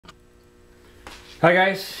Hi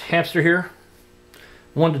guys, Hamster here.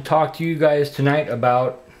 I wanted to talk to you guys tonight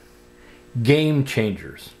about game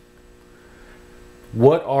changers.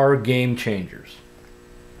 What are game changers?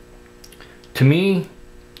 To me,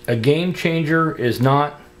 a game changer is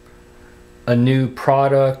not a new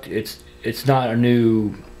product. It's not a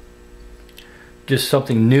new, just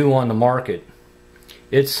something new on the market.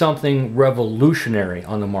 It's something revolutionary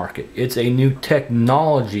on the market. It's a new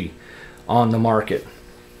technology on the market.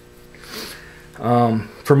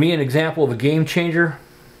 For me, an example of a game changer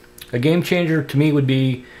to me would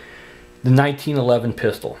be the 1911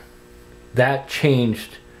 pistol. That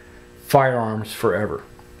changed firearms forever,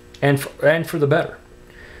 and for the better.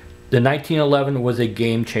 The 1911 was a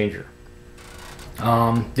game changer. The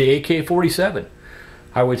AK-47,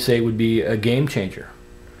 I would say, would be a game changer.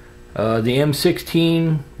 The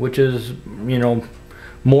M16, which is,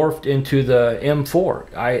 morphed into the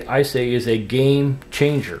M4, I say is a game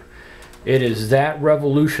changer. It is that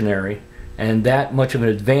revolutionary and that much of an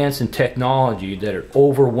advance in technology that it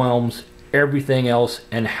overwhelms everything else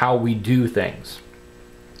and how we do things.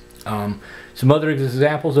 Some other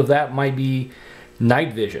examples of that might be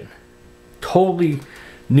night vision. Totally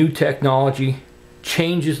new technology,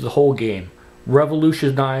 changes the whole game,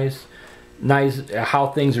 revolutionizes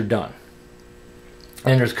how things are done.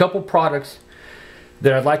 And there's a couple products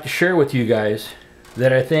that I'd like to share with you guys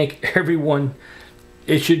that I think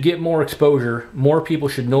it should get more exposure, more people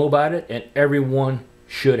should know about it, and everyone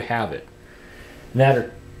should have it. And that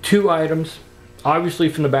are two items. Obviously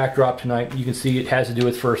from the backdrop tonight, you can see it has to do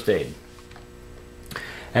with first aid.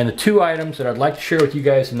 And the two items that I'd like to share with you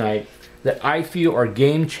guys tonight that I feel are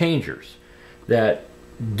game changers that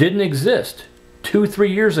didn't exist 2-3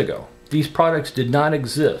 years ago. These products did not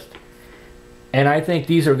exist. And I think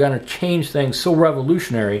these are going to change things so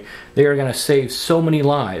revolutionary. They are going to save so many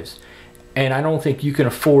lives. And I don't think you can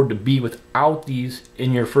afford to be without these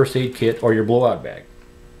in your first aid kit or your blowout bag.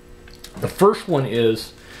 The first one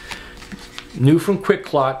is new from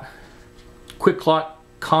QuikClot, QuikClot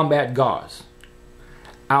Combat Gauze.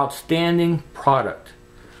 Outstanding product.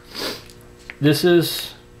 This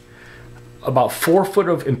is about 4 foot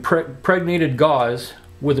of impregnated gauze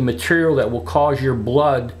with a material that will cause your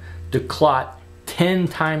blood to clot 10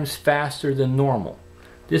 times faster than normal.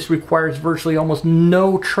 This requires virtually almost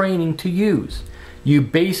no training to use. You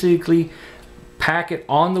basically pack it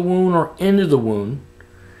on the wound or into the wound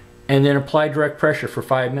and then apply direct pressure for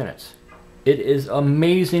 5 minutes. It is an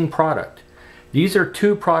amazing product. These are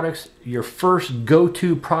two products, your first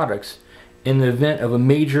go-to products in the event of a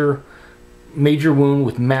major wound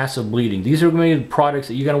with massive bleeding. These are going to be the products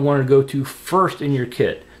that you're going to want to go to first in your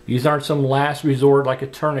kit. These aren't some last resort like a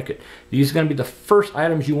tourniquet. These are going to be the first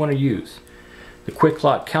items you want to use. The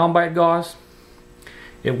QuikClot Combat Gauze,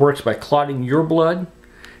 it works by clotting your blood.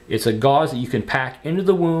 It's a gauze that you can pack into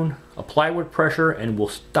the wound, apply with pressure, and will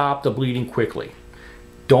stop the bleeding quickly.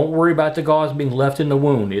 Don't worry about the gauze being left in the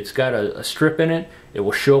wound. It's got a strip in it. It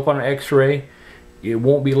will show up on an x-ray. It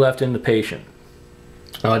won't be left in the patient.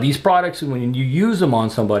 These products, when you use them on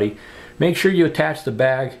somebody, make sure you attach the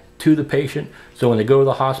bag to the patient so when they go to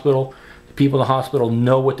the hospital, the people in the hospital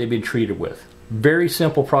know what they've been treated with. Very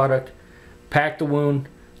simple product. Pack the wound,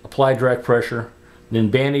 apply direct pressure, then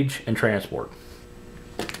bandage and transport.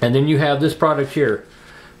 And then you have this product here,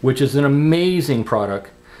 which is an amazing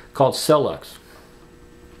product called CELOX.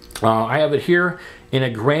 I have it here in a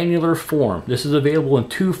granular form. This is available in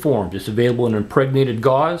two forms. It's available in impregnated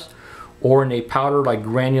gauze or in a powder like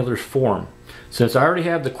granular form. Since I already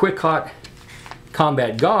have the QuikClot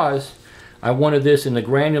Combat Gauze, I wanted this in the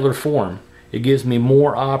granular form. It gives me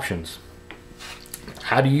more options.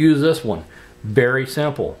 How do you use this one? Very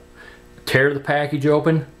simple. Tear the package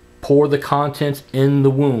open, pour the contents in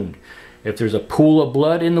the wound. If there's a pool of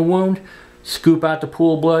blood in the wound, scoop out the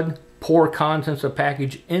pool of blood, pour contents of the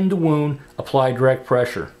package in the wound, apply direct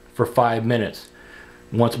pressure for 5 minutes.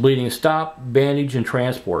 Once bleeding is stopped, bandage and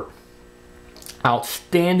transport.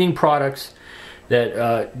 Outstanding products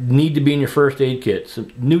that need to be in your first aid kit.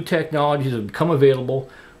 Some new technologies have become available.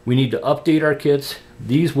 We need to update our kits.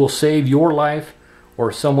 These will save your life or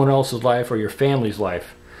someone else's life or your family's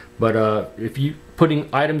life. But if you're putting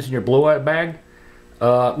items in your blowout bag,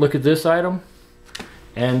 look at this item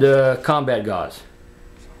and combat gauze.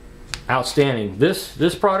 Outstanding.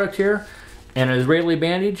 This product here and an Israeli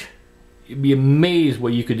bandage, you'd be amazed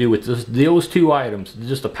what you could do with those two items.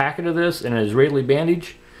 Just a packet of this and an Israeli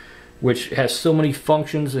bandage, which has so many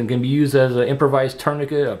functions and can be used as an improvised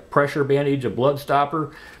tourniquet, a pressure bandage, a blood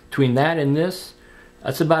stopper. Between that and this,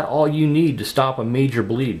 that's about all you need to stop a major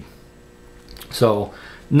bleed. So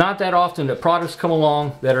not that often that products come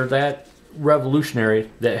along that are that revolutionary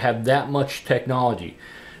that have that much technology.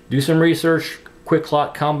 Do some research.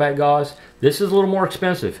 QuikClot combat gauze. This is a little more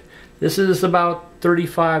expensive. This is about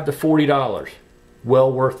 $35 to $40.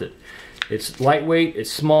 Well worth it. It's lightweight,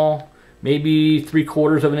 it's small, maybe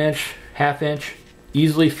 3/4 of an inch, ½ inch,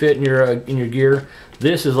 easily fit in your gear.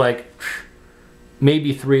 This is like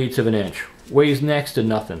maybe 3/8 of an inch. Weighs next to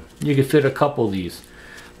nothing. You could fit a couple of these.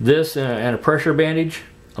 This and a pressure bandage,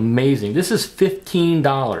 amazing. This is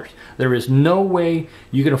 $15. There is no way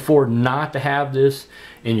you can afford not to have this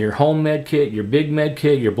in your home med kit, your big med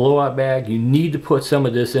kit, your blowout bag. You need to put some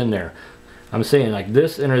of this in there. I'm saying, like,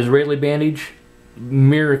 this and an Israeli bandage,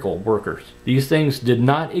 miracle workers. These things did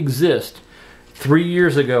not exist 3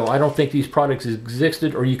 years ago. I don't think these products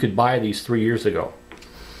existed, or you could buy these 3 years ago.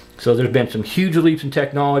 So there's been some huge leaps in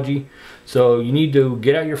technology. So you need to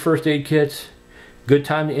get out your first aid kits. Good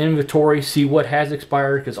time to inventory, see what has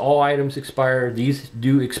expired, because all items expire. These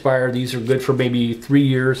do expire. These are good for maybe 3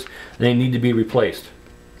 years, and they need to be replaced.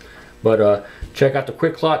 But check out the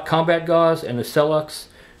QuikClot combat gauze and the CELOX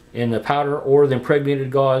in the powder or the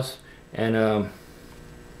impregnated gauze, and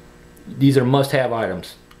these are must-have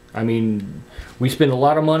items. I mean, we spend a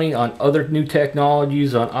lot of money on other new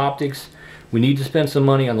technologies, on optics. We need to spend some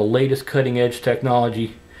money on the latest cutting-edge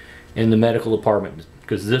technology in the medical department,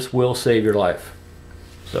 because this will save your life.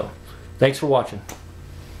 So, thanks for watching.